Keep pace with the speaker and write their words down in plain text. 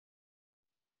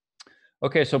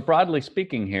Okay, so broadly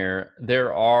speaking here,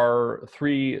 there are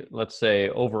three, let's say,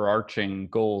 overarching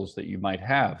goals that you might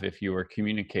have if you are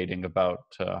communicating about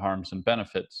harms and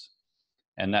benefits.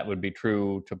 And that would be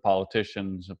true to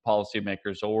politicians,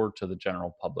 policymakers, or to the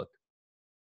general public.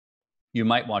 You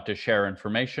might want to share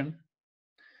information,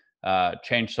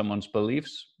 change someone's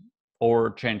beliefs,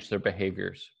 or change their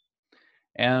behaviors.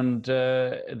 And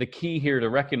the key here to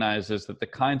recognize is that the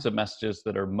kinds of messages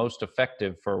that are most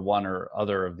effective for one or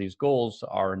other of these goals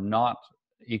are not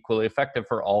equally effective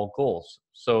for all goals.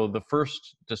 So the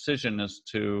first decision is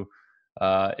to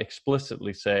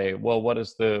explicitly say, well, what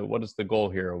is the goal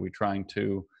here? Are we trying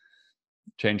to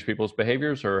change people's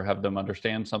behaviors or have them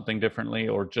understand something differently,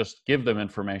 or just give them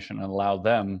information and allow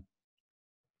them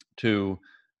to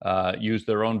use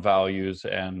their own values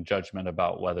and judgment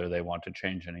about whether they want to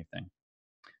change anything?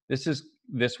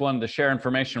 This one, the share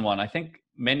information one. I think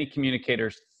many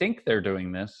communicators think they're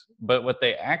doing this, but what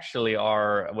they actually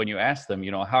are, when you ask them,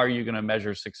 how are you going to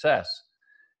measure success?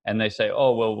 And they say,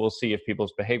 oh, well, we'll see if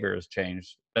people's behavior has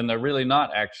changed. Then they're really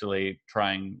not actually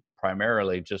trying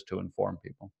primarily just to inform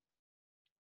people.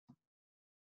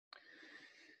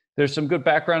 There's some good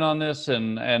background on this,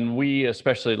 and we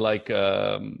especially like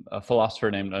a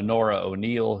philosopher named Nora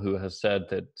O'Neill, who has said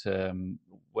that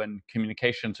when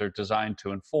communications are designed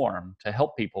to inform, to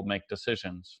help people make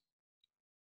decisions,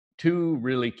 two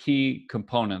really key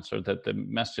components are that the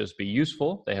messages be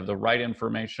useful, they have the right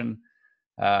information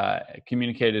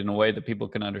communicated in a way that people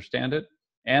can understand it,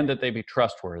 and that they be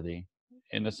trustworthy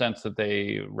in the sense that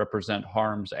they represent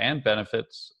harms and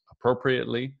benefits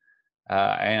appropriately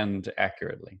and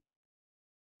accurately.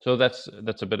 So that's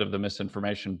a bit of the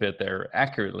misinformation bit there.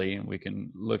 Accurately, and we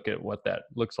can look at what that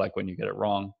looks like when you get it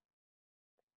wrong.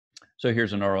 So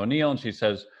here's Nora O'Neill, and she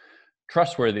says,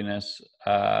 trustworthiness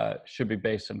should be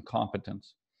based on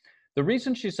competence. The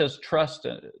reason she says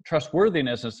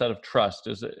trustworthiness instead of trust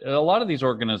is that a lot of these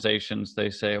organizations, they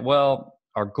say, well,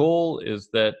 our goal is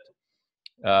that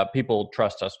people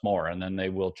trust us more, and then they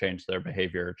will change their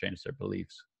behavior or change their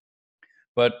beliefs.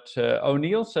 But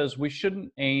O'Neill says we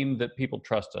shouldn't aim that people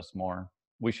trust us more.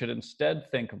 We should instead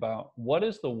think about what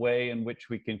is the way in which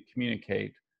we can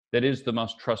communicate that is the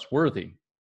most trustworthy,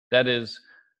 that is,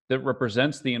 that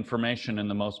represents the information in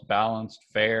the most balanced,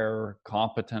 fair,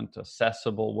 competent,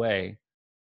 accessible way.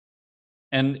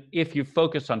 And if you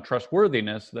focus on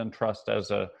trustworthiness, then trust as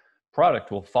a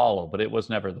product will follow, but it was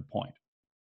never the point.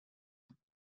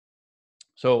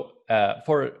 So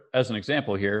as an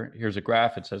example here, here's a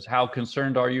graph. It says, how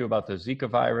concerned are you about the Zika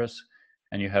virus?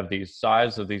 And you have these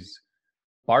size of these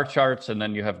bar charts, and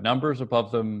then you have numbers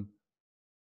above them.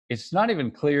 It's not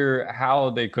even clear how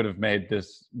they could have made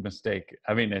this mistake.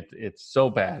 I mean, it's so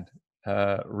bad,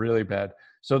 really bad.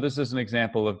 So this is an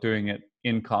example of doing it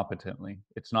incompetently.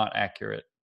 It's not accurate.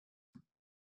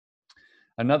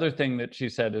 Another thing that she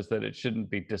said is that it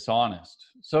shouldn't be dishonest.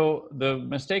 So the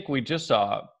mistake we just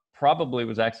saw probably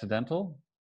was accidental.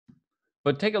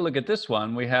 But take a look at this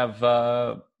one. We have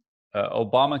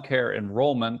Obamacare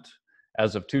enrollment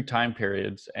as of 2 time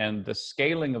periods, and the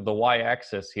scaling of the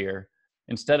y-axis here,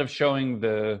 instead of showing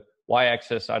the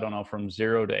y-axis, I don't know, from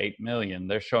 0 to 8 million,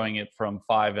 they're showing it from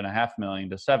 5.5 million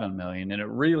to 7 million, and it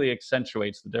really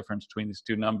accentuates the difference between these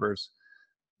two numbers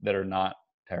that are not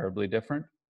terribly different.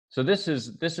 So this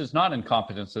is not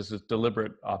incompetence, this is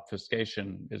deliberate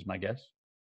obfuscation, is my guess.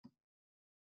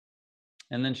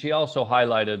 And then she also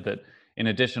highlighted that in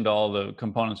addition to all the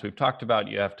components we've talked about,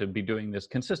 you have to be doing this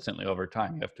consistently over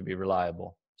time. You have to be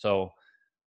reliable. So,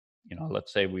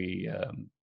 let's say we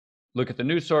look at the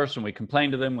news source and we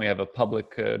complain to them. We have a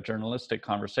public journalistic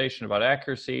conversation about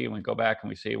accuracy, and we go back and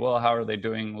we see, well, how are they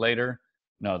doing later?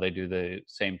 No, they do the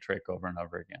same trick over and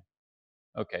over again.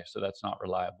 Okay, so that's not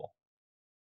reliable.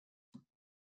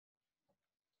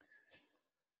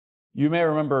 You may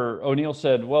remember O'Neill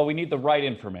said, well, we need the right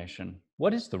information.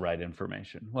 What is the right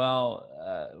information?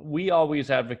 Well, we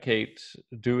always advocate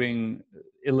doing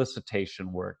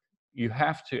elicitation work. You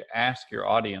have to ask your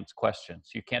audience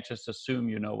questions. You can't just assume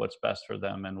you know what's best for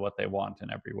them and what they want in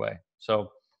every way.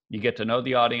 So you get to know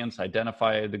the audience,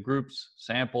 identify the groups,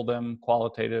 sample them,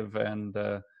 qualitative and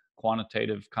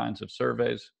quantitative kinds of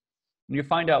surveys. And you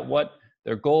find out what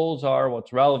their goals are,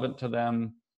 what's relevant to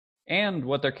them, and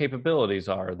what their capabilities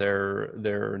are, their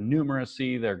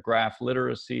numeracy, their graph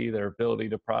literacy, their ability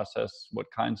to process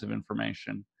what kinds of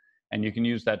information. And you can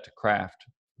use that to craft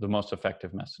the most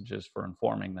effective messages for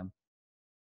informing them.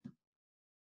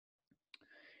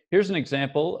 Here's an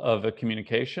example of a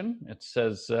communication. It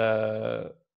says,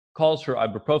 calls for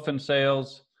ibuprofen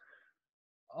sales,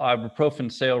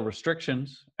 ibuprofen sale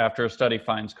restrictions after a study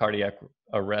finds cardiac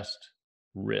arrest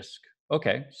risk.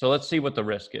 Okay, so let's see what the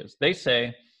risk is. They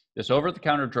say this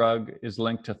over-the-counter drug is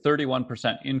linked to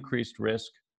 31% increased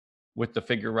risk, with the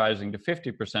figure rising to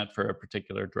 50% for a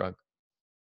particular drug.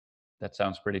 That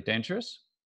sounds pretty dangerous.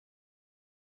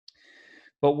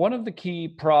 But one of the key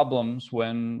problems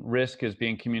when risk is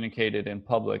being communicated in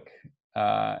public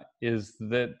is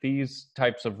that these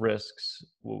types of risks,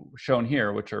 shown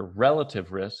here, which are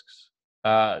relative risks,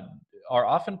 uh, are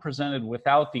often presented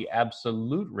without the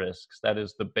absolute risks, that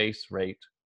is, the base rate,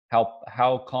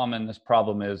 how common this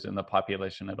problem is in the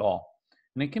population at all.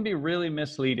 And it can be really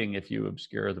misleading if you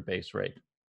obscure the base rate.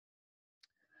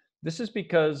 This is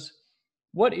because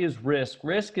what is risk?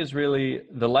 Risk is really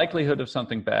the likelihood of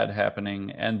something bad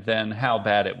happening and then how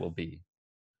bad it will be.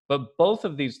 But both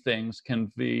of these things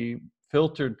can be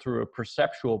filtered through a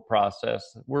perceptual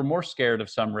process. We're more scared of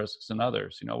some risks than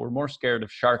others. You know, we're more scared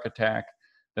of shark attack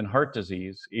than heart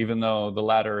disease, even though the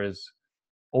latter is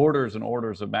orders and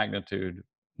orders of magnitude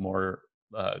more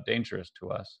dangerous to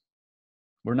us.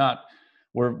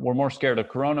 We're more scared of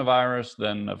coronavirus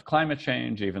than of climate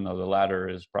change, even though the latter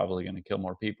is probably going to kill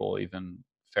more people even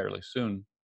fairly soon.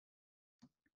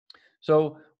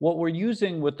 So what we're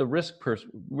using with the risk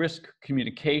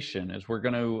communication is we're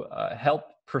going to help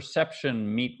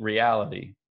perception meet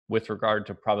reality with regard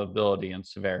to probability and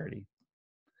severity.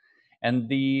 And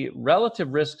the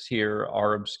relative risks here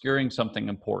are obscuring something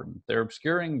important. They're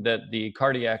obscuring that the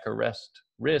cardiac arrest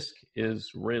risk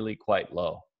is really quite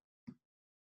low.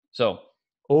 So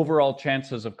overall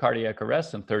chances of cardiac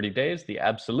arrest in 30 days, the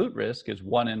absolute risk is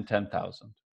 1 in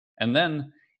 10,000. And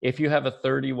then if you have a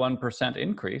 31%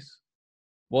 increase,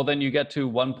 well, then you get to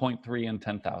 1.3 in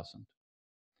 10,000.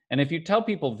 And if you tell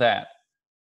people that,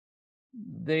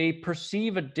 they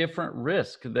perceive a different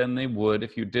risk than they would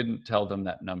if you didn't tell them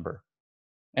that number.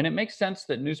 And it makes sense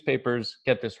that newspapers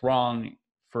get this wrong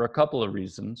for a couple of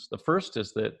reasons. The first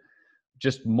is that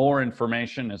just more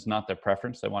information is not their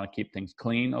preference. They want to keep things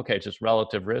clean. Okay, just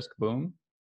relative risk, boom.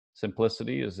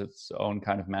 Simplicity is its own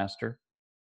kind of master.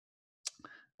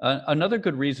 Another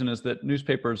good reason is that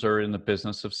newspapers are in the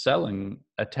business of selling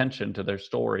attention to their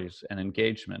stories and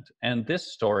engagement. And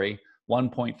this story,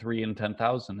 1.3 in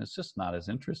 10,000, is just not as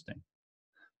interesting.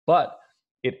 But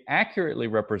it accurately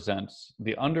represents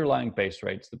the underlying base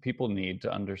rates that people need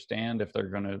to understand if they're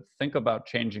going to think about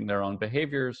changing their own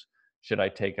behaviors. Should I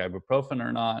take ibuprofen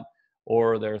or not?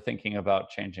 Or they're thinking about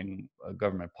changing a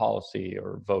government policy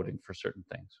or voting for certain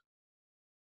things.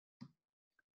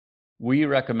 We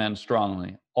recommend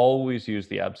strongly always use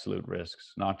the absolute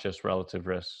risks, not just relative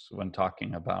risks, when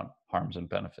talking about harms and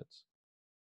benefits.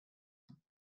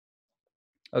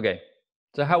 Okay,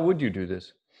 so how would you do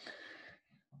this?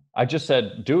 I just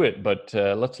said do it, but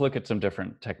let's look at some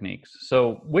different techniques.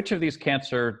 So which of these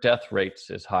cancer death rates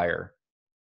is higher?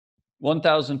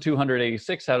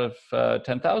 1,286 out of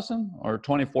 10,000 or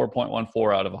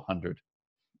 24.14 out of 100?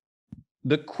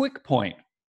 The quick point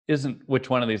isn't which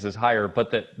one of these is higher,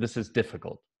 but that this is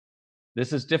difficult.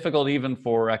 This is difficult even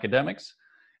for academics,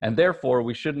 and therefore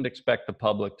we shouldn't expect the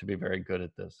public to be very good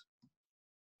at this.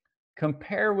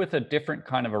 Compare with a different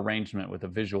kind of arrangement with a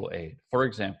visual aid. For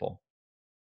example,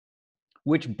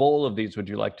 which bowl of these would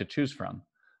you like to choose from?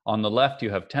 On the left,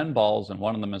 you have 10 balls and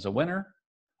one of them is a winner,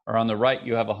 or on the right,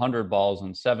 you have 100 balls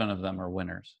and 7 of them are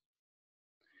winners.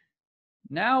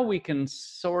 Now we can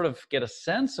sort of get a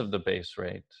sense of the base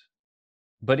rate.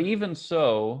 But even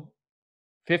so,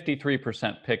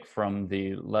 53% pick from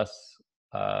the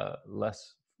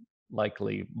less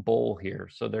likely bowl here.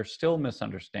 So there's still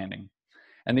misunderstanding.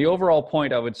 And the overall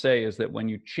point I would say is that when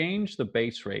you change the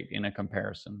base rate in a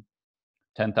comparison,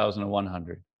 10,000 to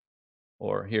 100,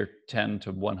 or here 10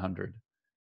 to 100,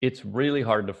 it's really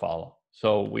hard to follow.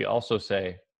 So we also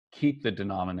say keep the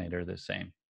denominator the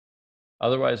same.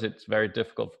 Otherwise, it's very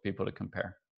difficult for people to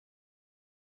compare.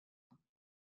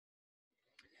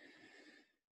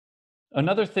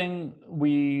 Another thing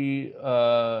we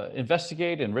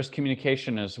investigate in risk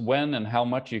communication is when and how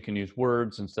much you can use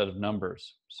words instead of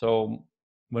numbers. So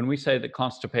when we say that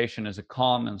constipation is a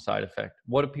common side effect,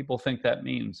 what do people think that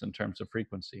means in terms of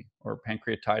frequency? Or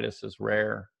pancreatitis is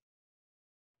rare?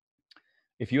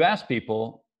 If you ask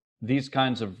people, these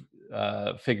kinds of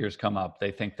figures come up.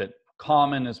 They think that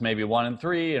common is maybe 1 in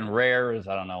 3 and rare is,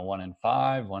 I don't know, 1 in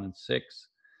 5, 1 in 6.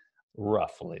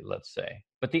 Roughly, let's say.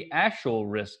 But the actual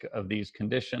risk of these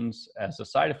conditions as a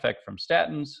side effect from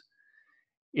statins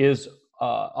is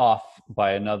off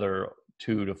by another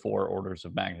 2 to 4 orders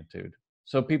of magnitude.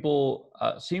 So people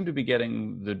seem to be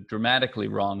getting the dramatically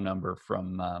wrong number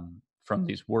from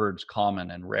these words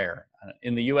common and rare.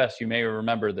 In the US, you may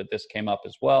remember that this came up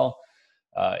as well.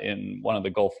 in one of the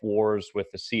Gulf Wars with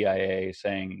the CIA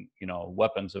saying,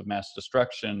 weapons of mass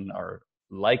destruction are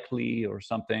likely or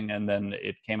something. And then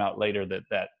it came out later that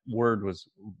that word was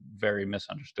very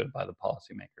misunderstood by the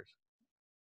policymakers.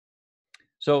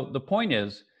 So the point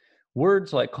is,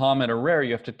 words like common or rare,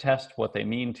 you have to test what they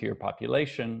mean to your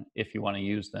population if you want to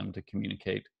use them to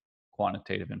communicate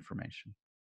quantitative information.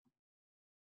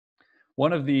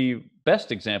 One of the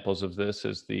best examples of this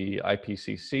is the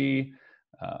IPCC,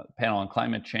 Panel on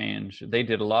Climate Change. They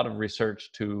did a lot of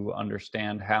research to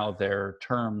understand how their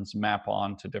terms map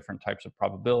on to different types of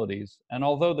probabilities. And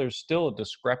although there's still a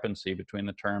discrepancy between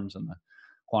the terms and the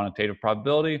quantitative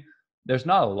probability, there's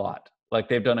not a lot. Like,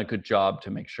 they've done a good job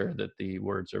to make sure that the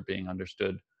words are being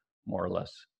understood more or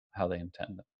less how they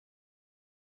intend them.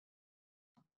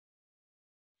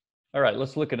 All right,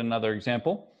 let's look at another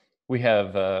example. We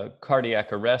have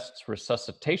cardiac arrests.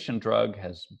 Resuscitation drug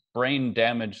has brain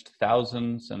damaged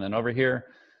thousands. And then over here,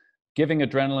 giving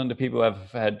adrenaline to people who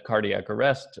have had cardiac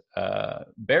arrest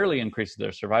barely increases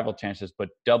their survival chances, but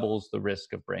doubles the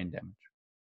risk of brain damage.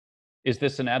 Is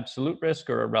this an absolute risk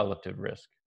or a relative risk?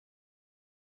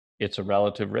 It's a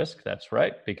relative risk, that's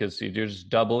right, because you're just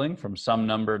doubling from some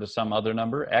number to some other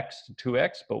number, x to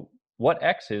 2x, but what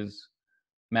x is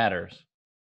matters.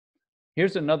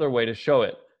 Here's another way to show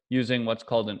it using what's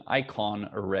called an icon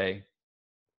array.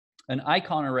 An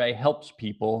icon array helps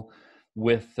people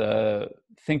with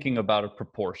thinking about a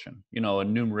proportion, a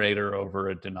numerator over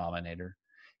a denominator.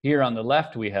 Here on the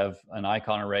left, we have an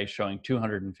icon array showing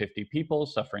 250 people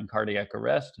suffering cardiac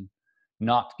arrest and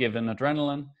not given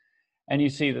adrenaline. And you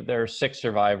see that there are 6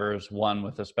 survivors, 1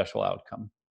 with a special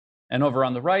outcome. And over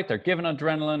on the right, they're given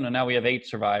adrenaline, and now we have 8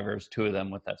 survivors, 2 of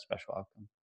them with that special outcome.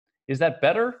 Is that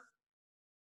better?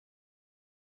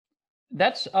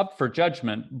 That's up for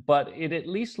judgment, but it at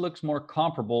least looks more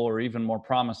comparable or even more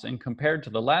promising compared to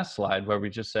the last slide where we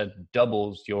just said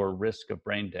doubles your risk of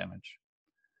brain damage.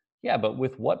 Yeah, but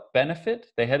with what benefit?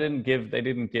 They didn't give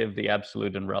the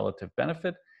absolute and relative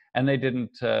benefit, and they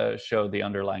didn't show the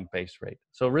underlying base rate.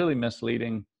 So really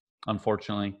misleading,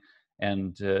 unfortunately,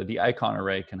 and the icon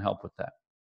array can help with that.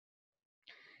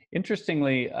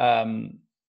 Interestingly,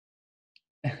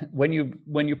 when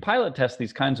you pilot test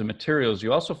these kinds of materials,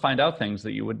 you also find out things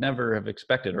that you would never have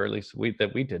expected, or at least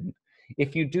that we didn't.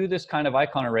 If you do this kind of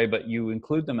icon array, but you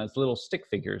include them as little stick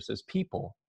figures, as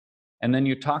people, and then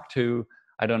you talk to,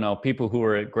 I don't know, people who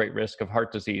are at great risk of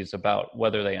heart disease about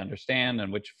whether they understand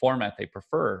and which format they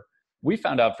prefer, we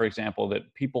found out, for example,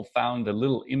 that people found the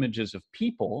little images of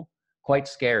people quite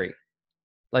scary.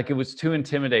 Like, it was too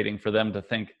intimidating for them to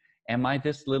think, am I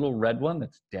this little red one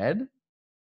that's dead?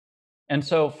 And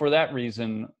so for that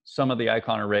reason, some of the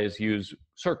icon arrays use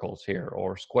circles here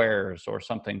or squares or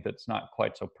something that's not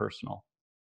quite so personal.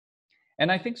 And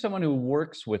I think someone who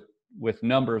works with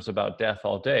numbers about death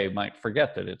all day might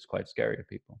forget that it's quite scary to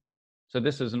people. So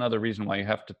this is another reason why you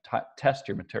have to test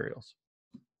your materials.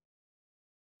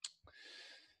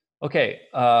 Okay,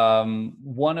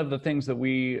 one of the things that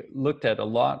we looked at a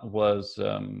lot was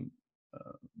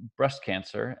breast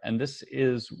cancer, and this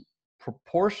is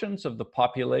proportions of the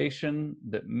population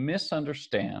that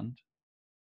misunderstand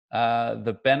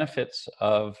the benefits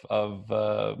of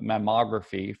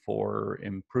mammography for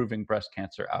improving breast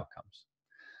cancer outcomes.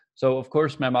 So of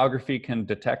course, mammography can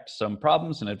detect some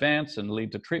problems in advance and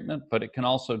lead to treatment, but it can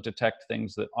also detect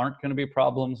things that aren't going to be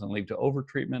problems and lead to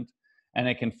overtreatment, and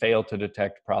it can fail to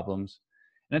detect problems.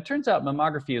 And it turns out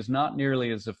mammography is not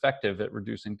nearly as effective at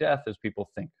reducing death as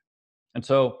people think. And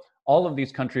so all of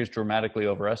these countries dramatically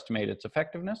overestimate its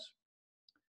effectiveness,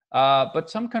 but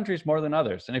some countries more than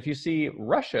others. And if you see,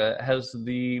 Russia has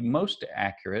the most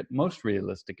accurate, most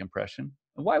realistic impression.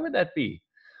 Why would that be?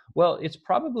 Well, it's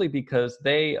probably because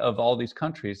they, of all these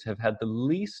countries, have had the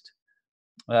least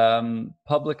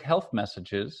public health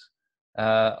messages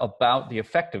about the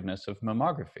effectiveness of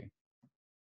mammography.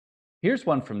 Here's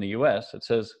one from the US. It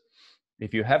says,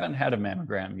 if you haven't had a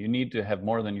mammogram, you need to have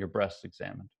more than your breasts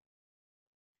examined.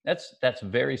 That's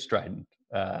very strident,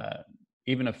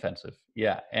 even offensive.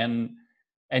 Yeah, and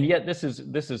yet this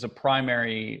is a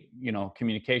primary,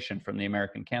 communication from the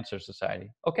American Cancer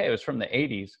Society. Okay, it was from the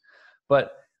 80s,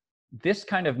 but this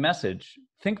kind of message,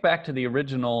 think back to the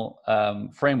original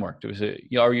framework.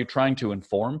 Are you trying to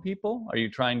inform people? Are you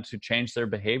trying to change their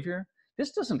behavior?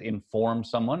 This doesn't inform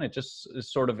someone. It just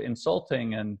is sort of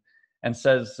insulting and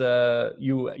says,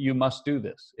 you must do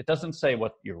this. It doesn't say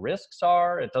what your risks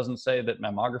are. It doesn't say that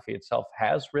mammography itself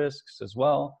has risks as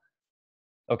well.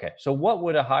 Okay, so what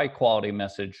would a high quality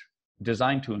message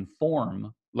designed to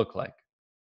inform look like?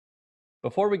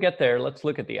 Before we get there, let's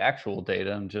look at the actual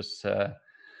data and just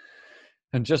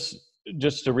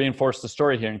just to reinforce the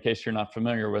story here, in case you're not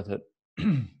familiar with it,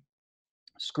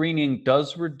 screening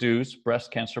does reduce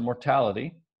breast cancer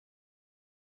mortality,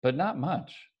 but not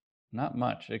much. Not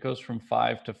much. It goes from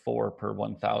 5 to 4 per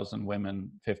 1,000 women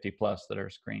 50 plus that are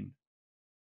screened.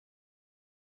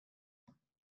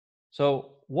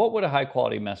 So what would a high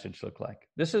quality message look like?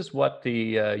 This is what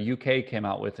the UK came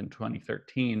out with in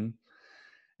 2013.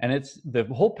 And it's the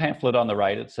whole pamphlet on the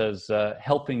right. It says,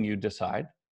 helping you decide.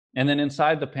 And then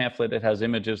inside the pamphlet, it has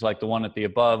images like the one at the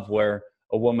above, where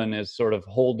a woman is sort of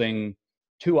holding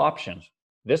two options,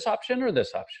 this option or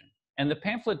this option. And the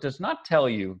pamphlet does not tell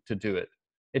you to do it.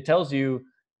 It tells you,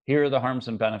 here are the harms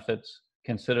and benefits,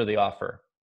 consider the offer.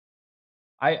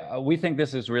 We think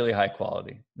this is really high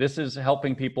quality. This is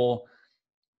helping people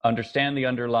understand the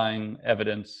underlying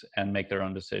evidence and make their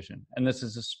own decision. And this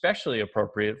is especially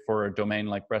appropriate for a domain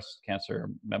like breast cancer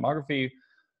mammography,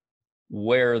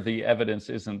 where the evidence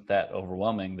isn't that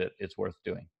overwhelming that it's worth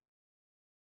doing.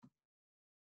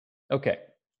 Okay,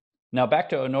 now back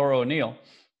to Honora O'Neill.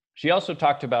 She also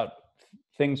talked about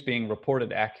things being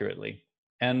reported accurately.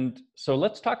 And so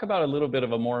let's talk about a little bit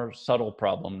of a more subtle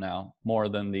problem now, more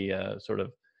than the sort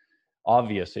of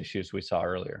obvious issues we saw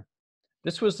earlier.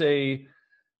 This was a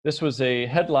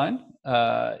headline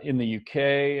in the UK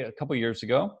a couple years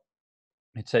ago.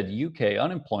 It said UK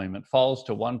unemployment falls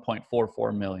to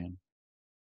 1.44 million.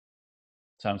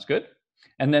 Sounds good?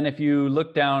 And then if you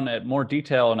look down at more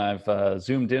detail, and I've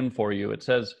zoomed in for you, it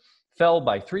says fell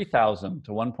by 3,000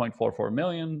 to 1.44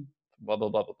 million, blah, blah,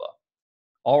 blah, blah, blah.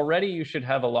 Already you should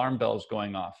have alarm bells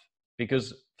going off,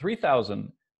 because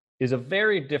 3,000 is a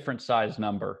very different size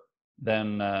number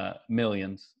than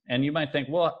millions. And you might think,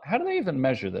 well, how do they even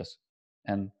measure this?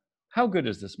 And how good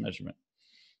is this measurement?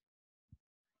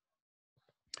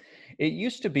 It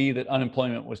used to be that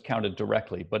unemployment was counted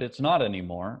directly, but it's not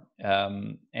anymore.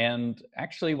 And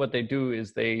actually what they do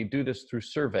is they do this through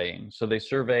surveying. So they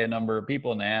survey a number of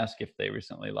people and they ask if they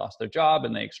recently lost their job,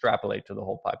 and they extrapolate to the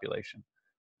whole population,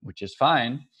 which is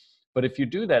fine. But if you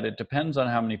do that, it depends on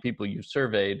how many people you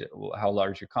surveyed, how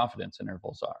large your confidence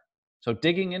intervals are. So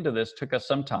digging into this took us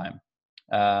some time.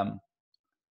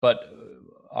 But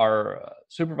our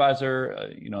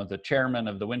supervisor, the chairman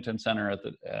of the Winton Center at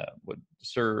the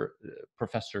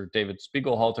Professor David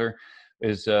Spiegelhalter,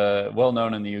 is well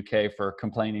known in the UK for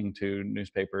complaining to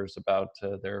newspapers about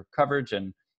their coverage.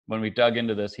 And when we dug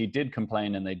into this, he did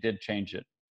complain, and they did change it,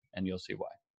 and you'll see why.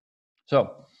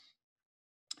 So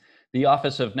the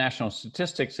Office of National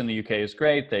Statistics in the UK is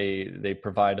great. They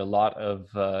provide a lot of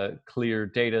clear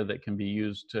data that can be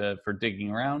used for digging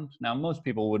around. Now, most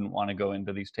people wouldn't want to go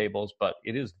into these tables, but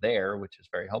it is there, which is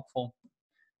very helpful.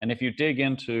 And if you dig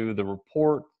into the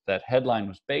report that headline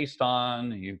was based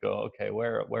on, you go, okay,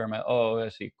 where am I? Oh, I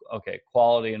see. Okay,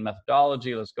 quality and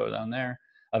methodology. Let's go down there.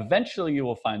 Eventually, you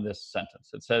will find this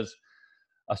sentence. It says,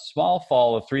 a small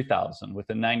fall of 3,000 with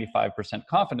a 95%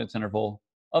 confidence interval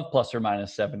of plus or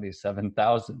minus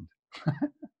 77,000.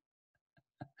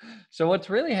 So what's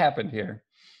really happened here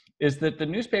is that the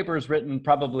newspaper has written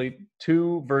probably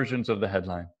two versions of the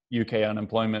headline. UK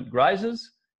unemployment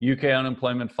rises, UK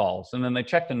unemployment falls. And then they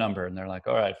check the number and they're like,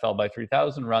 all right, fell by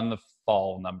 3,000, run the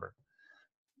fall number.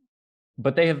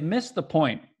 But they have missed the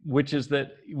point, which is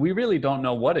that we really don't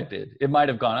know what it did. It might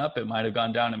have gone up, it might have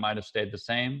gone down, it might have stayed the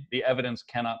same. The evidence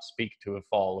cannot speak to a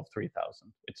fall of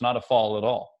 3,000. It's not a fall at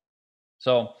all.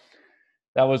 So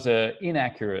that was an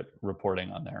inaccurate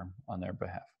reporting on their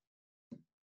behalf.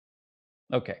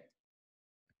 Okay.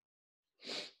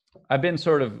 I've been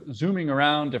sort of zooming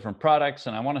around different products,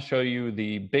 and I want to show you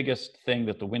the biggest thing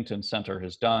that the Winton Center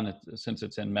has done, since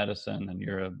it's in medicine and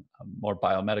you're a more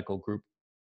biomedical group.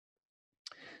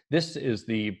 This is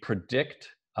the Predict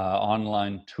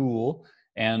online tool,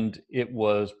 and it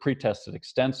was pre-tested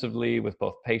extensively with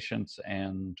both patients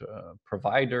and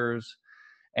providers.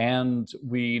 And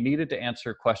we needed to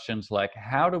answer questions like,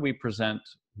 how do we present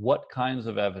what kinds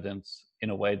of evidence in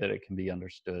a way that it can be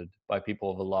understood by people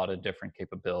of a lot of different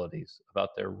capabilities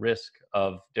about their risk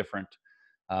of different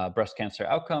breast cancer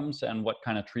outcomes and what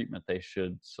kind of treatment they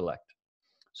should select.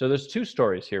 So there's two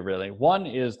stories here, really. One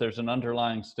is there's an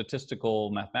underlying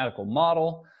statistical mathematical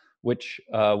model, which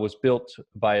was built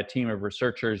by a team of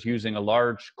researchers using a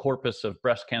large corpus of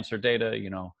breast cancer data,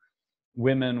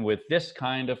 women with this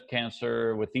kind of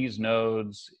cancer, with these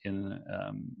nodes in,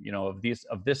 of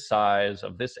this size,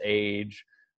 of this age,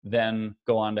 then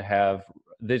go on to have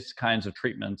these kinds of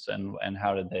treatments, and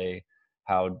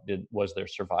was their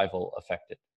survival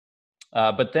affected?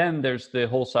 But then there's the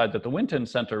whole side that the Winton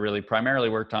Center really primarily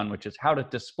worked on, which is how to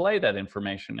display that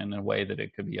information in a way that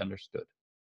it could be understood.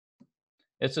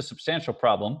 It's a substantial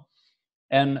problem.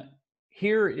 And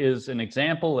here is an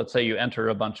example. Let's say you enter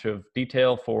a bunch of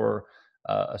detail for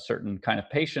a certain kind of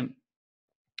patient.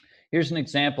 Here's an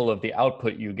example of the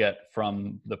output you get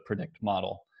from the predict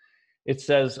model. It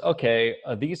says, okay,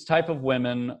 these type of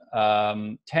women,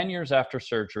 10 years after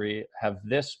surgery, have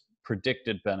this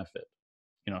predicted benefit.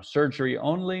 You know, surgery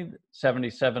only,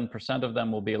 77% of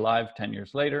them will be alive 10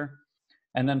 years later,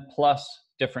 and then plus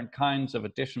different kinds of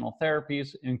additional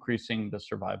therapies, increasing the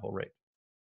survival rate.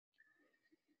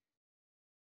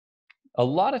 A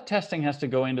lot of testing has to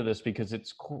go into this because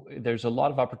there's a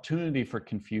lot of opportunity for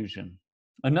confusion.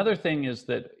 Another thing is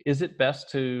that, is it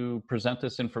best to present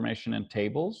this information in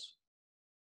tables?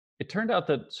 It turned out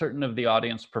that certain of the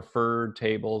audience preferred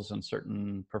tables and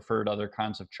certain preferred other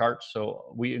kinds of charts.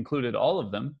 So we included all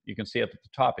of them. You can see it at the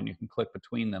top and you can click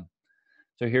between them.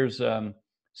 So here's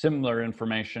similar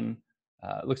information.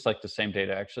 It looks like the same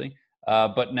data actually,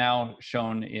 but now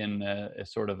shown in a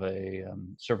sort of a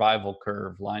survival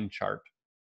curve line chart,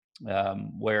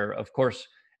 where of course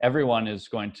everyone is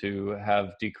going to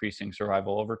have decreasing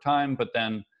survival over time, but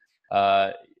then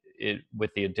with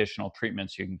the additional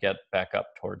treatments, you can get back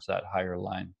up towards that higher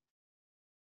line.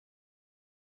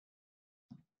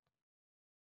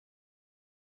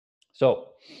 So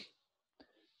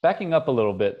backing up a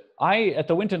little bit, at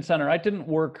the Winton Center, I didn't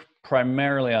work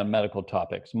primarily on medical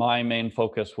topics. My main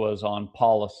focus was on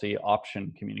policy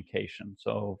option communication.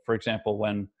 So for example,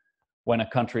 when a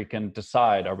country can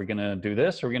decide, are we going to do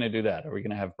this, or are we going to do that? Are we going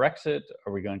to have Brexit?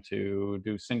 Are we going to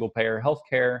do single payer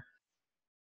healthcare?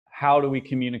 How do we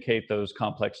communicate those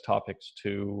complex topics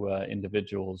to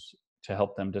individuals to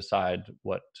help them decide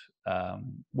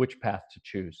which path to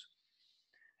choose?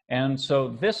 And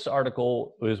so this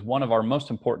article is one of our most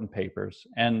important papers,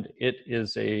 and it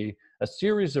is a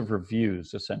series of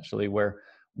reviews, essentially, where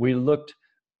we looked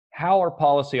how are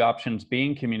policy options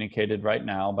being communicated right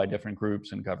now by different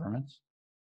groups and governments?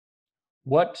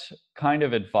 What kind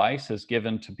of advice is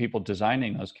given to people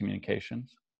designing those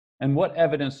communications? And what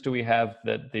evidence do we have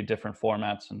that the different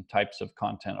formats and types of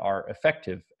content are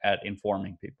effective at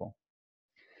informing people?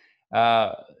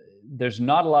 There's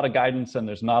not a lot of guidance and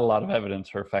there's not a lot of evidence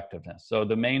for effectiveness. So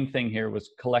the main thing here was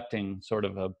collecting sort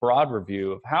of a broad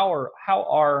review of how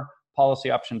are policy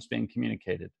options being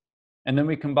communicated. And then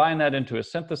we combine that into a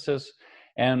synthesis,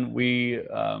 and we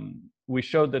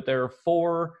showed that there are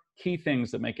 4 key things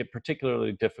that make it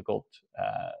particularly difficult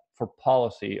for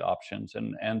policy options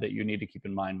and that you need to keep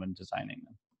in mind when designing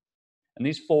them. And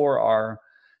these 4 are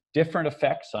different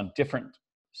effects on different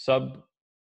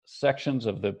subsections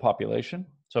of the population.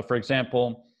 So for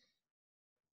example,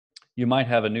 you might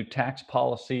have a new tax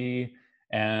policy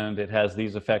and it has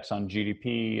these effects on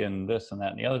GDP and this and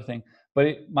that and the other thing, but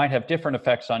it might have different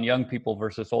effects on young people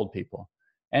versus old people.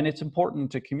 And it's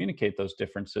important to communicate those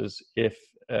differences if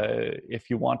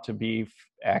you want to be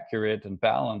accurate and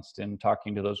balanced in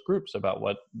talking to those groups about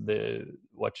what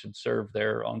should serve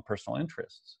their own personal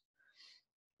interests.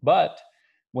 But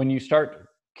when you start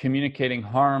communicating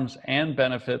harms and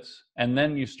benefits, and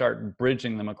then you start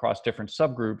bridging them across different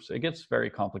subgroups, it gets very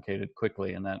complicated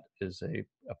quickly, and that is a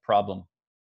problem.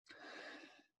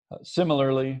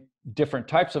 Similarly, different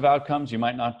types of outcomes. You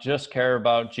might not just care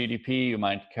about GDP, you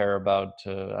might care about,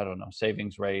 I don't know,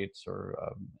 savings rates or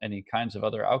any kinds of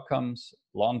other outcomes,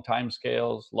 long time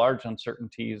scales, large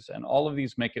uncertainties, and all of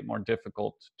these make it more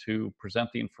difficult to present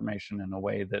the information in a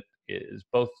way that is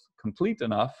both complete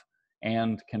enough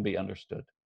and can be understood.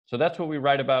 So that's what we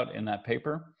write about in that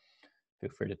paper.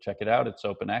 Feel free to check it out, it's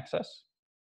open access.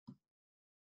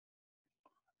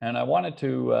 And I wanted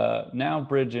to now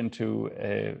bridge into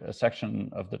a section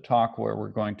of the talk where we're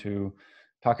going to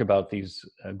talk about these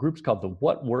groups called the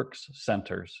What Works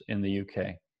Centers in the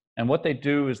UK. And what they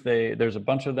do is there's a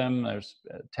bunch of them, there's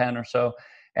 10 or so,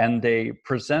 and they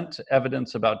present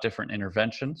evidence about different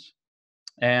interventions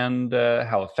and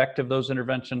how effective those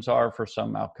interventions are for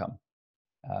some outcome,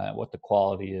 what the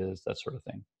quality is, that sort of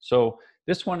thing. So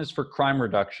this one is for crime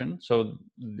reduction. So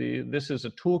this is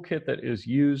a toolkit that is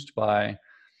used by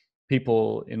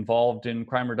people involved in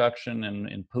crime reduction and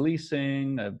in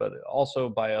policing, but also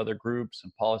by other groups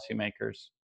and policymakers.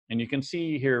 And you can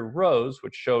see here rows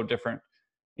which show different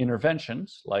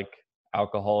interventions like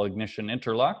alcohol ignition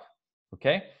interlock,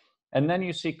 okay? And then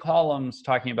you see columns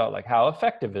talking about like how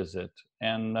effective is it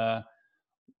and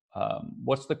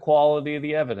what's the quality of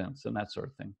the evidence and that sort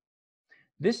of thing.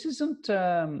 This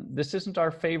isn't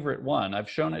our favorite one. I've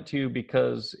shown it to you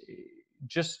because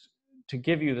just to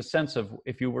give you the sense of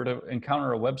if you were to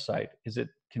encounter a website, is it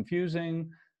confusing?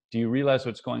 Do you realize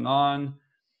what's going on?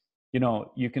 You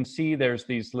know, you can see there's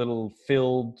these little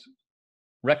filled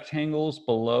rectangles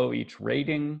below each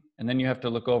rating, and then you have to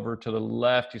look over to the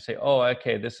left. You say, oh,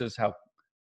 okay, this is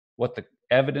what the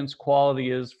evidence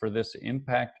quality is for this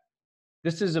impact.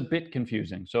 This is a bit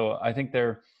confusing. So I think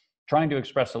they're trying to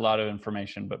express a lot of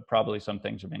information, but probably some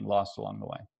things are being lost along the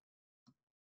way.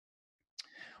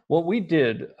 What we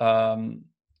did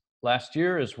last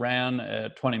year is ran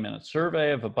a 20-minute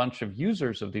survey of a bunch of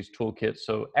users of these toolkits.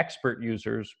 So expert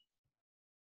users,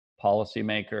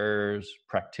 policymakers,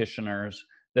 practitioners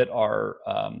that are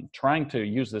trying to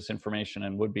use this information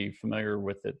and would be familiar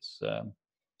with it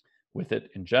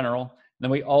in general. And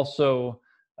then we also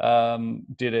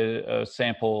did a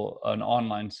sample, an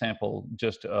online sample,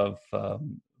 just of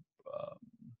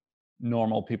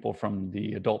normal people from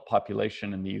the adult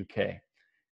population in the UK.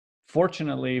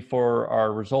 Fortunately for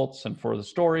our results and for the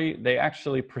story, they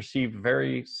actually perceived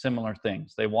very similar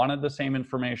things. They wanted the same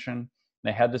information,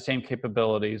 they had the same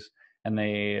capabilities, and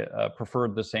they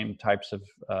preferred the same types of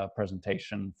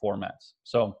presentation formats.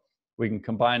 So we can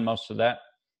combine most of that.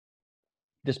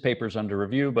 This paper is under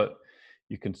review, but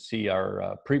you can see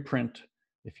our preprint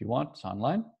if you want. It's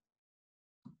online.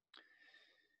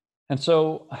 And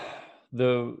so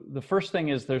the first thing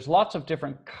is there's lots of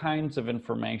different kinds of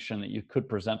information that you could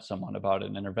present someone about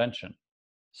an intervention,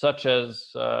 such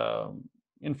as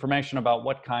information about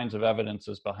what kinds of evidence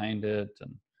is behind it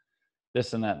and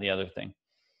this and that and the other thing.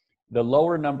 The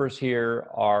lower numbers here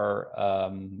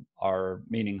are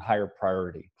meaning higher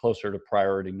priority, closer to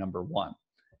priority number 1.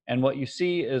 And what you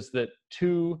see is that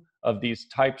 2 of these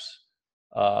types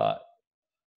of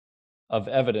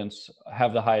evidence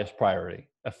have the highest priority: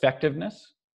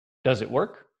 effectiveness, does it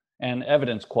work? And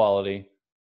evidence quality,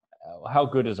 how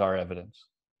good is our evidence?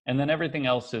 And then everything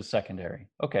else is secondary.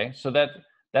 Okay, so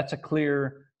that's a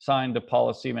clear sign to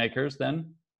policymakers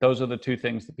then. Those are the 2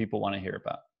 things that people want to hear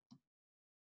about.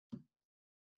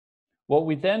 What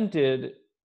we then did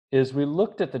is we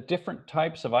looked at the different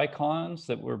types of icons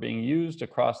that were being used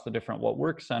across the different What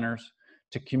Works centers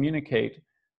to communicate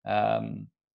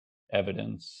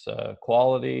evidence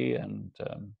quality and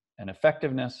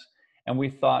effectiveness. And we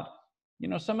thought,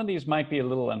 some of these might be a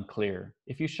little unclear.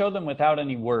 If you show them without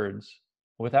any words,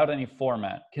 without any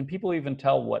format, can people even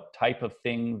tell what type of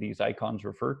thing these icons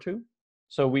refer to?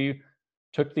 So we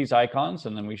took these icons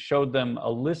and then we showed them a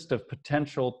list of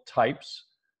potential types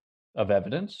of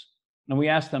evidence, and we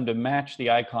asked them to match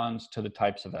the icons to the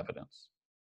types of evidence.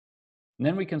 And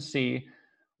then we can see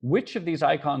which of these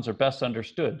icons are best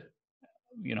understood,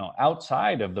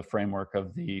 outside of the framework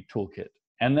of the toolkit.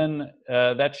 And then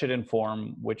that should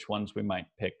inform which ones we might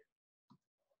pick.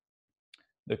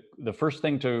 The first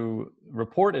thing to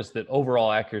report is that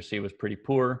overall accuracy was pretty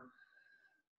poor.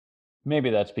 Maybe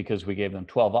that's because we gave them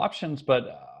 12 options,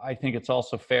 but I think it's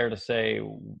also fair to say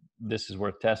this is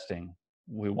worth testing.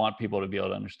 We want people to be able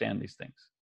to understand these things.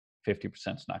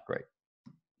 50% is not great.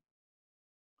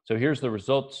 So here's the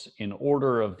results in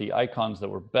order of the icons that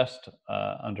were best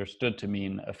understood to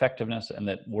mean effectiveness and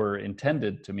that were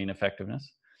intended to mean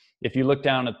effectiveness. If you look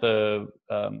down at the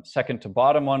second to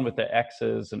bottom one with the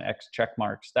X's and X check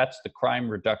marks, that's the crime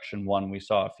reduction one we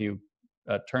saw a few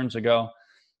turns ago.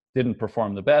 Didn't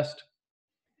perform the best.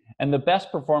 And the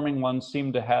best performing ones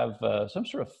seem to have some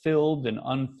sort of filled and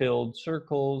unfilled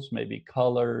circles, maybe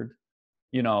colored.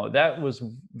 That was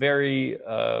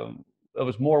it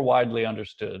was more widely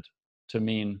understood to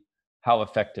mean how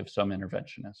effective some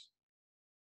intervention is.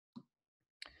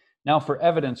 Now, for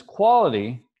evidence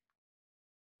quality,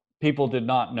 people did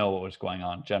not know what was going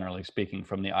on, generally speaking,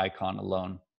 from the icon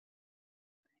alone.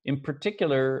 In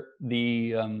particular,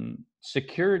 the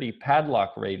security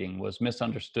padlock rating was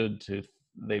misunderstood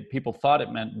people thought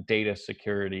it meant data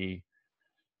security.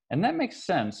 And that makes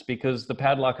sense because the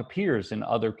padlock appears in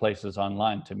other places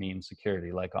online to mean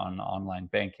security, like on online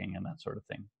banking and that sort of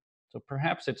thing. So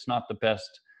perhaps it's not the best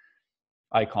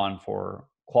icon for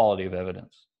quality of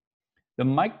evidence.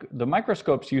 The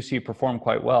microscopes you see perform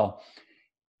quite well.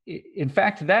 In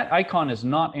fact, that icon is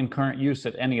not in current use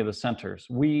at any of the centers.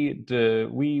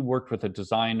 We worked with a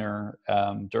designer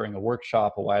during a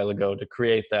workshop a while ago to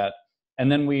create that.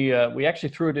 And then we actually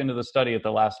threw it into the study at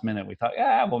the last minute. We thought,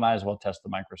 we might as well test the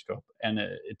microscope. And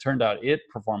it turned out it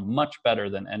performed much better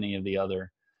than any of the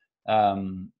other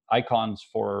icons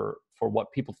for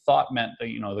what people thought meant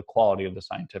the quality of the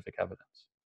scientific evidence.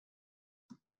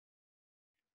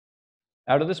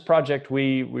 Out of this project,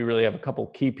 we really have a couple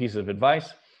key pieces of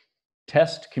advice.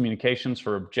 Test communications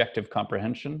for objective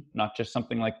comprehension, not just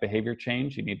something like behavior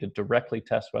change. You need to directly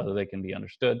test whether they can be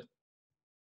understood.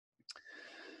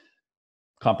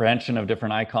 Comprehension of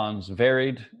different icons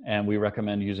varied, and we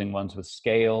recommend using ones with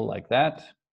scale like that.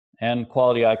 And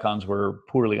quality icons were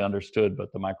poorly understood,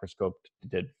 but the microscope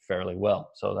did fairly well.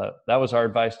 So that was our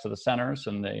advice to the centers,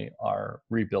 and they are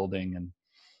rebuilding and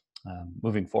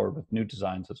moving forward with new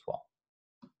designs as well.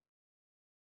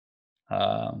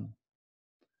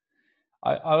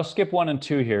 I'll skip 1 and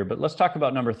 2 here, but let's talk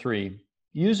about number 3.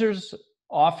 Users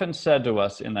often said to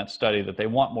us in that study that they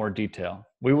want more detail.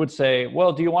 We would say,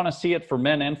 well, do you want to see it for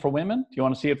men and for women? Do you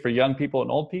want to see it for young people and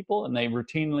old people? And they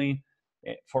routinely,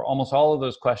 for almost all of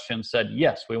those questions, said,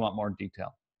 yes, we want more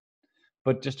detail.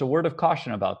 But just a word of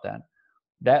caution about that.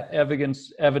 That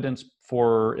evidence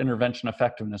for intervention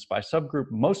effectiveness by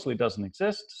subgroup mostly doesn't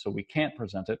exist, so we can't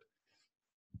present it.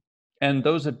 And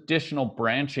those additional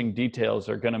branching details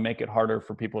are going to make it harder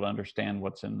for people to understand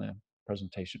what's in the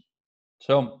presentation.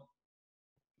 So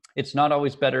it's not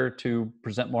always better to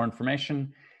present more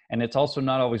information, and it's also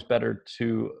not always better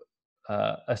to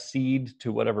accede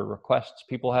to whatever requests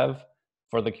people have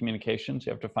for the communications.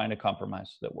 You have to find a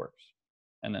compromise that works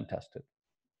and then test it.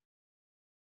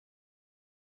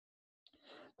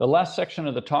 The last section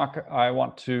of the talk, I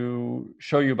want to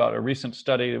show you about a recent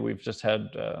study that we've just had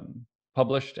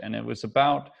published, and it was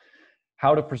about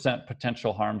how to present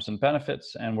potential harms and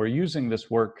benefits, and we're using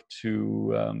this work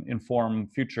to inform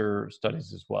future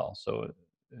studies as well. So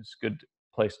it's a good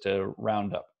place to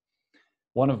round up.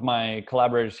 One of my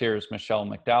collaborators here is Michelle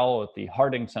McDowell at the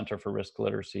Harding Center for Risk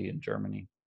Literacy in Germany.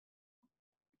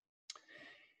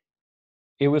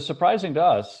 It was surprising to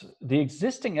us, the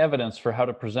existing evidence for how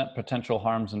to present potential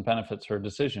harms and benefits for a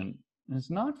decision is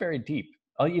not very deep,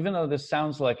 even though this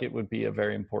sounds like it would be a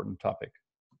very important topic.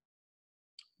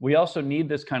 We also need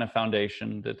this kind of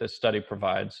foundation that this study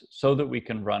provides so that we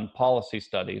can run policy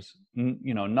studies,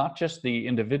 not just the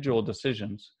individual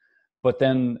decisions, but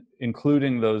then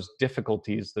including those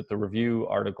difficulties that the review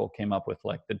article came up with,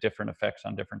 like the different effects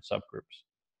on different subgroups.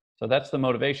 So that's the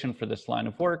motivation for this line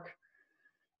of work.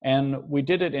 And we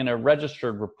did it in a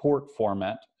registered report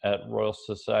format at Royal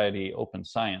Society Open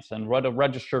Science. And what a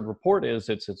registered report is,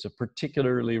 it's a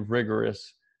particularly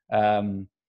rigorous,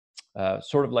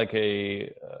 sort of like a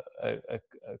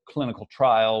clinical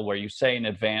trial where you say in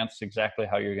advance exactly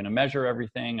how you're going to measure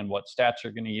everything and what stats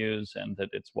you're going to use, and that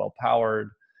it's well powered,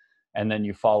 and then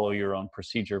you follow your own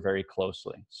procedure very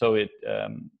closely. So it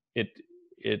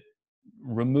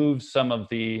removes some of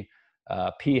the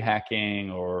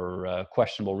p-hacking or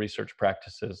questionable research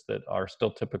practices that are still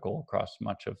typical across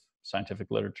much of scientific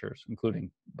literatures,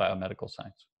 including biomedical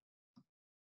science.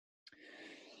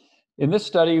 In this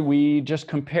study, we just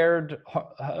compared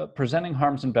presenting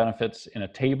harms and benefits in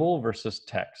a table versus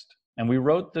text. And we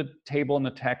wrote the table and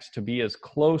the text to be as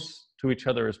close to each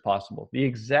other as possible, the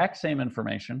exact same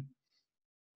information.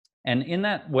 And in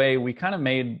that way, we kind of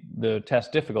made the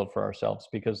test difficult for ourselves,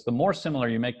 because the more similar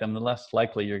you make them, the less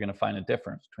likely you're going to find a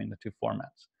difference between the two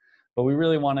formats. But we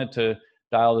really wanted to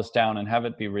dial this down and have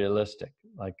it be realistic.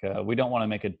 Like we don't want to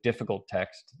make a difficult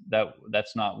text.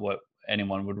 That's not what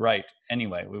anyone would write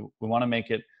anyway. We want to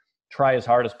make it try as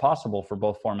hard as possible for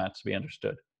both formats to be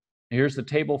understood. Here's the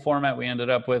table format we ended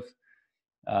up with.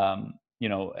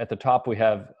 At the top we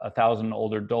have 1,000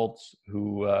 older adults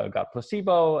who got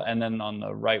placebo, and then on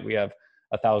the right we have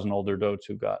 1,000 older adults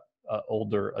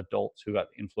who got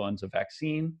influenza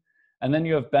vaccine. And then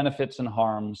you have benefits and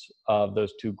harms of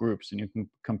those two groups, and you can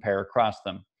compare across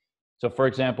them. So for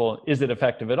example, is it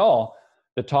effective at all?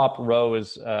 The top row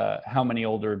is how many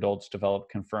older adults develop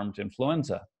confirmed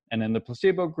influenza. And in the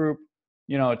placebo group,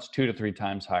 it's 2 to 3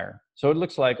 times higher. So it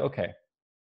looks like, okay,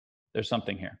 there's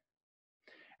something here.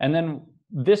 And then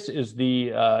this is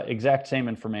the exact same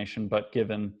information, but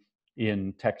given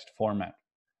in text format.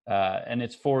 And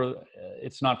it's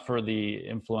not for the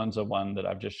influenza one that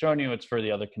I've just shown you, it's for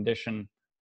the other condition,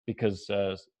 because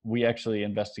we actually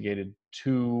investigated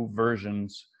 2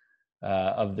 versions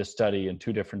of this study in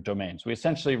 2 different domains. We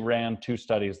essentially ran 2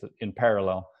 studies in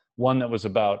parallel, one that was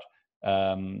about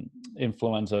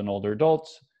influenza in older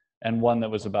adults, and one that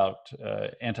was about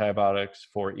antibiotics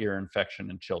for ear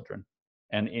infection in children.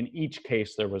 And in each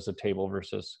case, there was a table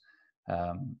versus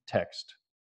text,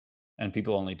 and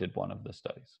people only did one of the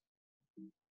studies.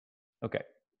 Okay.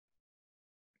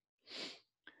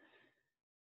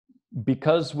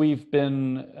 Because we've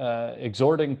been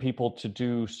exhorting people to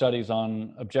do studies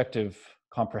on objective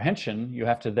comprehension, you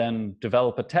have to then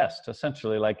develop a test,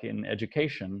 essentially like in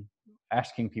education,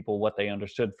 asking people what they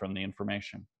understood from the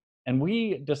information. And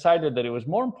we decided that it was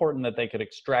more important that they could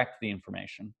extract the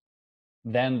information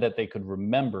than that they could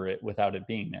remember it without it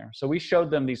being there. So we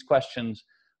showed them these questions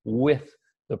with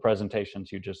the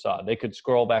presentations you just saw. They could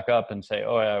scroll back up and say,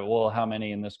 oh, yeah, well, how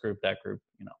many in this group, that group,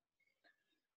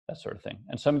 that sort of thing.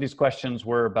 And some of these questions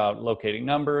were about locating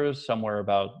numbers, some were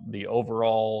about the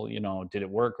overall, did it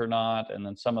work or not, and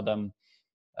then some of them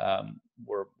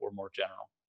were more general.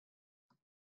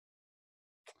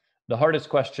 The hardest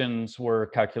questions were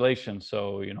calculations.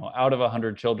 So, out of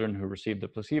 100 children who received the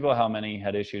placebo, how many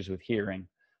had issues with hearing?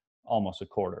 Almost a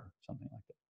quarter, something like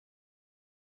that.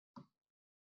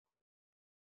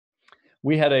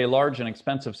 We had a large and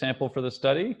expensive sample for the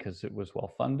study because it was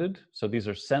well funded. So these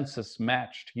are census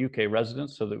matched UK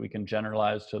residents so that we can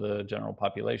generalize to the general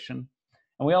population.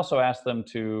 And we also asked them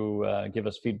to give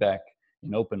us feedback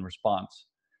in open response.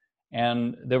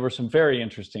 And there were some very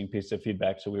interesting pieces of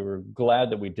feedback, so we were glad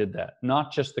that we did that.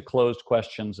 Not just the closed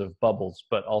questions of bubbles,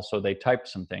 but also they typed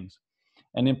some things.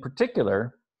 And in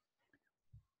particular,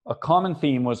 a common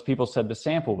theme was people said the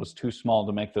sample was too small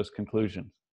to make those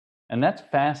conclusions. And that's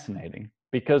fascinating,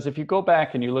 because if you go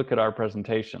back and you look at our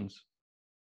presentations,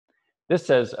 this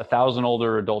says 1,000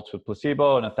 older adults with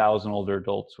placebo and 1,000 older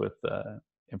adults with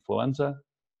influenza,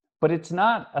 but it's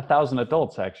not 1,000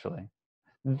 adults actually.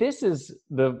 This is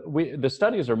the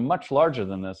studies are much larger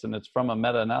than this, and it's from a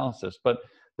meta-analysis. But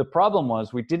the problem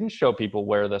was we didn't show people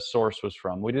where the source was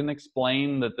from. We didn't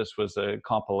explain that this was a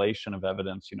compilation of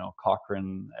evidence,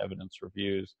 Cochrane evidence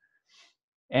reviews.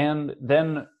 And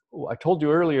then I told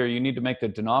you earlier, you need to make the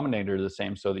denominator the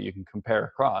same so that you can compare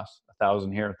across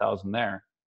 1,000 here, 1,000 there.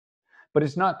 But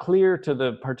it's not clear to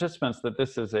the participants that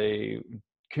this is a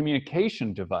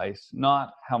communication device,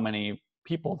 not how many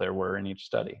people there were in each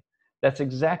study. That's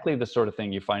exactly the sort of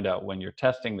thing you find out when you're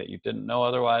testing that you didn't know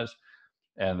otherwise,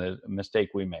 and the mistake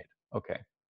we made. Okay.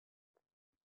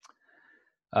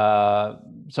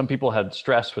 Some people had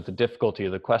stress with the difficulty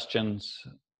of the questions.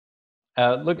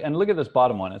 Look at this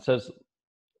bottom one. It says,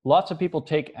 lots of people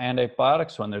take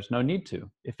antibiotics when there's no need to.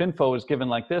 If info is given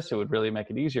like this, it would really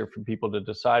make it easier for people to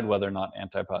decide whether or not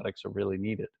antibiotics are really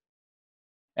needed.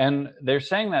 And they're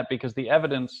saying that because the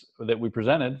evidence that we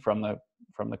presented from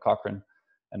the Cochrane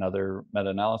and other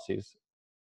meta-analyses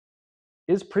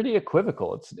is pretty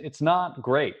equivocal. It's not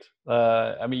great.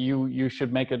 I mean, you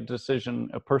should make a decision,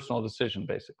 a personal decision,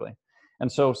 basically. And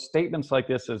so statements like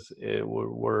this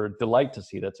we're delight to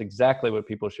see. That's exactly what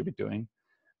people should be doing,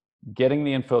 getting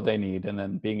the info they need and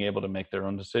then being able to make their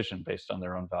own decision based on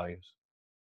their own values.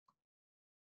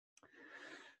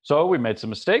 So we made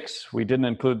some mistakes. We didn't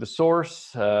include the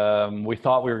source. We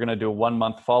thought we were going to do a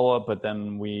 1-month follow-up, but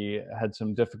then we had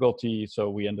some difficulty, so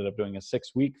we ended up doing a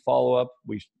 6-week follow-up.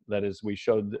 That is, we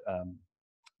showed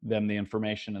them the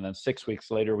information, and then 6 weeks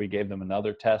later, we gave them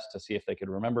another test to see if they could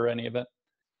remember any of it.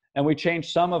 And we changed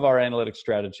some of our analytic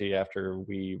strategy after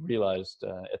we realized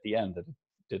at the end that it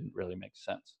didn't really make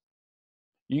sense.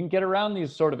 You can get around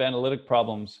these sort of analytic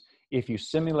problems if you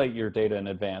simulate your data in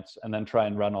advance and then try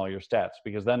and run all your stats,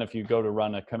 because then if you go to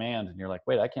run a command and you're like,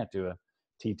 wait, I can't do a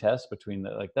t-test between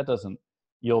that doesn't,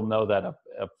 you'll know that up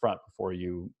front before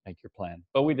you make your plan.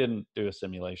 But we didn't do a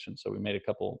simulation, so we made a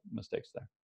couple mistakes there.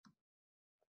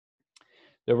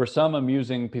 There were some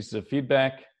amusing pieces of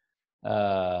feedback.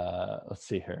 Let's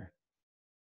see here.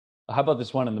 How about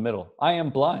this one in the middle? I am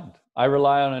blind. I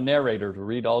rely on a narrator to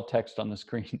read all text on the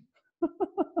screen.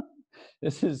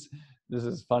 This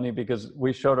is funny because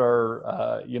we showed our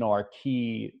our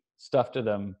key stuff to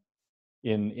them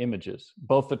in images.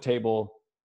 Both the table,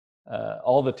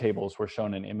 all the tables were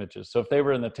shown in images. So if they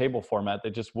were in the table format, they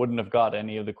just wouldn't have got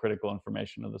any of the critical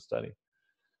information of the study.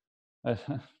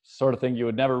 Sort of thing you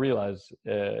would never realize,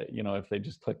 if they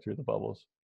just clicked through the bubbles.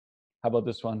 How about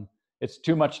this one? It's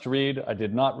too much to read. I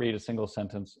did not read a single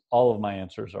sentence. All of my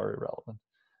answers are irrelevant.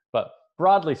 But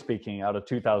broadly speaking, out of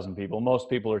 2,000 people, most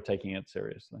people are taking it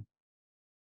seriously.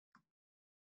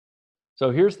 So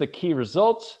here's the key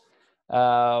results.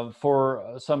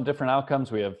 For some different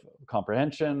outcomes, we have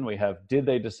comprehension, we have did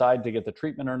they decide to get the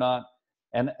treatment or not.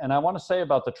 And I want to say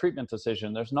about the treatment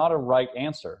decision, there's not a right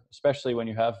answer, especially when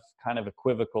you have kind of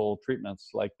equivocal treatments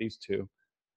like these two.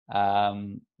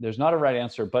 There's not a right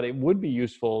answer, but it would be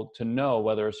useful to know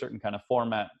whether a certain kind of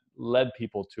format led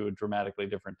people to a dramatically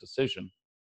different decision.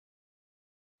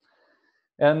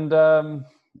 And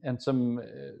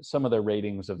some of their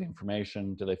ratings of the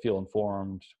information. Do they feel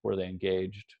informed? Were they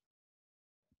engaged?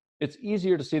 It's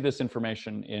easier to see this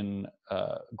information in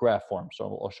graph form,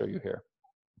 so I'll show you here.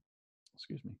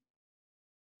 Excuse me.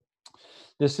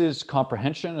 This is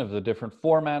comprehension of the different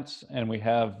formats, and we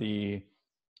have the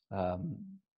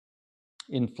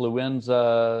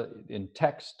influenza in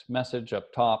text message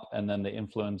up top, and then the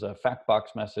influenza fact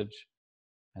box message,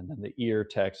 and then the ear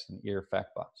text and ear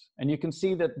fact box. And you can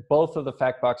see that both of the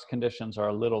fact box conditions are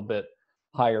a little bit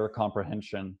higher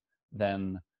comprehension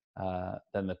than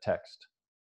the text.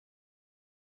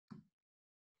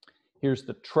 Here's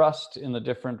the trust in the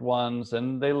different ones,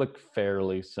 and they look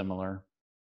fairly similar.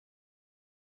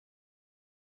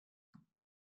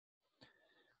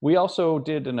 We also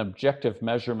did an objective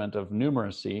measurement of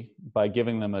numeracy by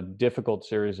giving them a difficult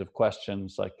series of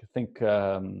questions, like think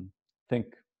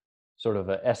sort of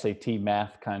a SAT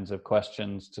math kinds of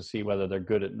questions to see whether they're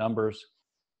good at numbers.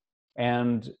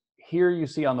 And here you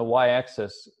see on the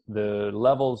y-axis the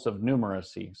levels of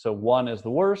numeracy. So 1 is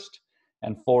the worst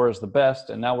and 4 is the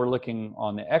best. And now we're looking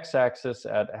on the x-axis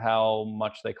at how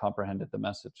much they comprehended the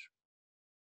message.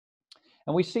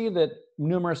 And we see that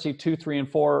numeracy 2, 3,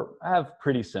 and 4 have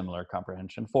pretty similar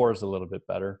comprehension. 4 is a little bit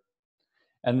better.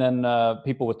 And then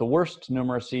people with the worst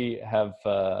numeracy have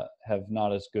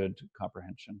not as good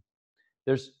comprehension.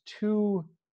 There's 2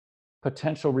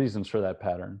 potential reasons for that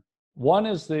pattern. One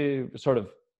is the sort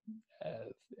of,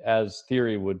 as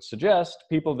theory would suggest,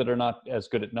 people that are not as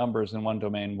good at numbers in one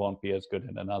domain won't be as good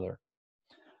in another.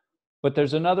 But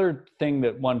there's another thing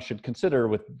that one should consider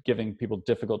with giving people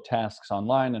difficult tasks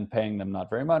online and paying them not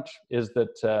very much, is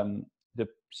that the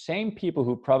same people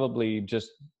who probably just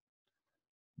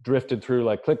drifted through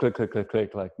like click, click, click, click,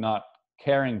 click, like not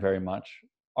caring very much,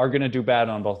 are going to do bad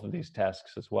on both of these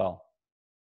tasks as well.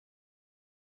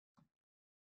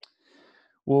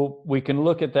 Well, we can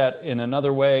look at that in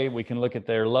another way. We can look at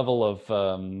their level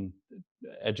of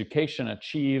education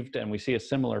achieved, and we see a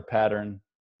similar pattern.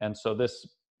 And so this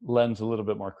lends a little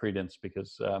bit more credence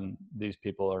because these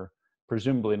people are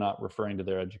presumably not referring to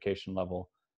their education level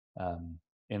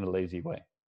in a lazy way,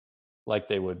 like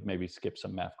they would maybe skip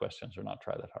some math questions or not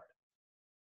try that hard.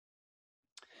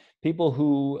 People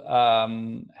who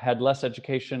had less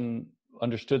education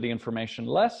understood the information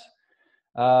less,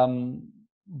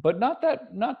 but not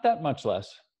that much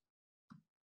less.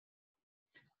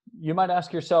 You might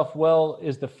ask yourself, well,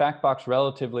 is the fact box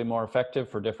relatively more effective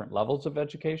for different levels of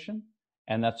education?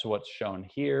 And that's what's shown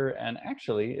here. And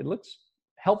actually, it looks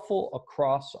helpful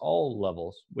across all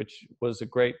levels, which was a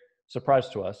great surprise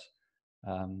to us.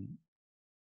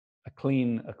 A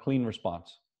clean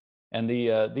response. And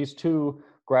these 2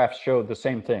 graphs show the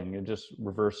same thing. You're just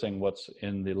reversing what's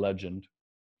in the legend.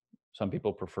 Some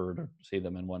people prefer to see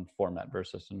them in one format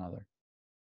versus another.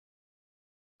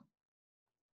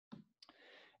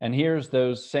 And here's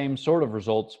those same sort of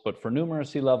results, but for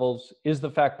numeracy levels. Is the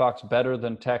fact box better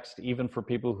than text, even for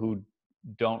people who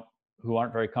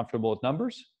aren't very comfortable with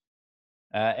numbers?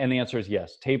 And the answer is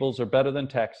yes. Tables are better than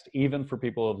text, even for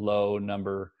people with low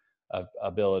number of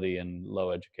ability and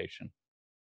low education.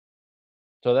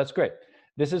 So that's great.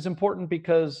 This is important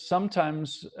because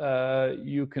sometimes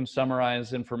you can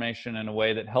summarize information in a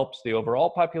way that helps the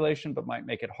overall population, but might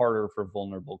make it harder for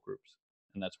vulnerable groups.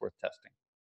 And that's worth testing.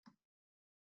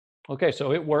 Okay,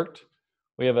 so it worked.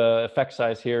 We have a effect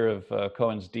size here of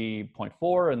Cohen's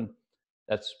D.4, and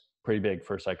that's pretty big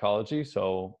for psychology,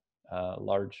 so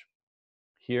large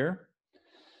here.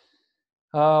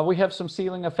 We have some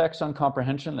ceiling effects on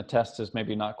comprehension. The test is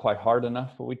maybe not quite hard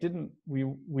enough, but we didn't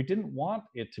want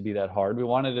it to be that hard. We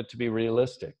wanted it to be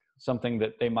realistic, something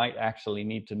that they might actually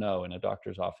need to know in a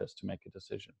doctor's office to make a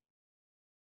decision.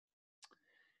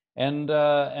 And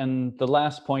the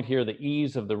last point here, the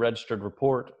ease of the registered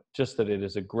report, just that it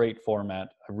is a great format.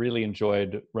 I really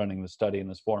enjoyed running the study in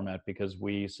this format because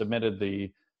we submitted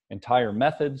the entire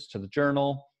methods to the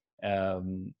journal,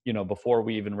 before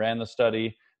we even ran the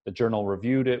study. The journal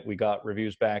reviewed it. We got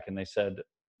reviews back and they said,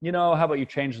 how about you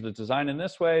change the design in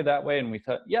this way, that way? And we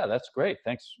thought, yeah, that's great.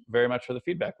 Thanks very much for the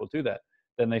feedback. We'll do that.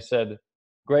 Then they said,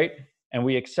 great. And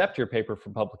we accept your paper for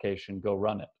publication. Go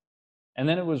run it. And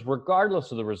then it was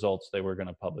regardless of the results, they were going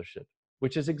to publish it,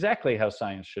 which is exactly how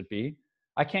science should be.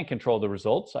 I can't control the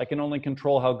results. I can only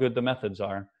control how good the methods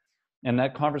are. And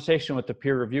that conversation with the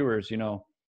peer reviewers,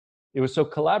 it was so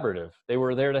collaborative. They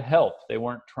were there to help. They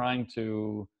weren't trying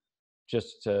to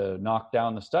just knock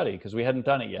down the study because we hadn't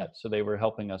done it yet. So they were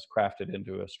helping us craft it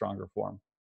into a stronger form.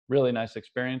 Really nice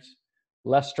experience.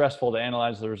 Less stressful to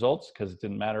analyze the results because it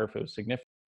didn't matter if it was significant.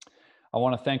 I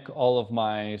want to thank all of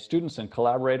my students and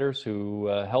collaborators who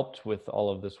helped with all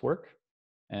of this work.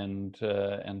 And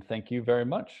thank you very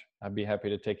much. I'd be happy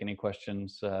to take any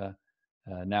questions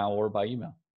now or by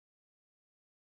email.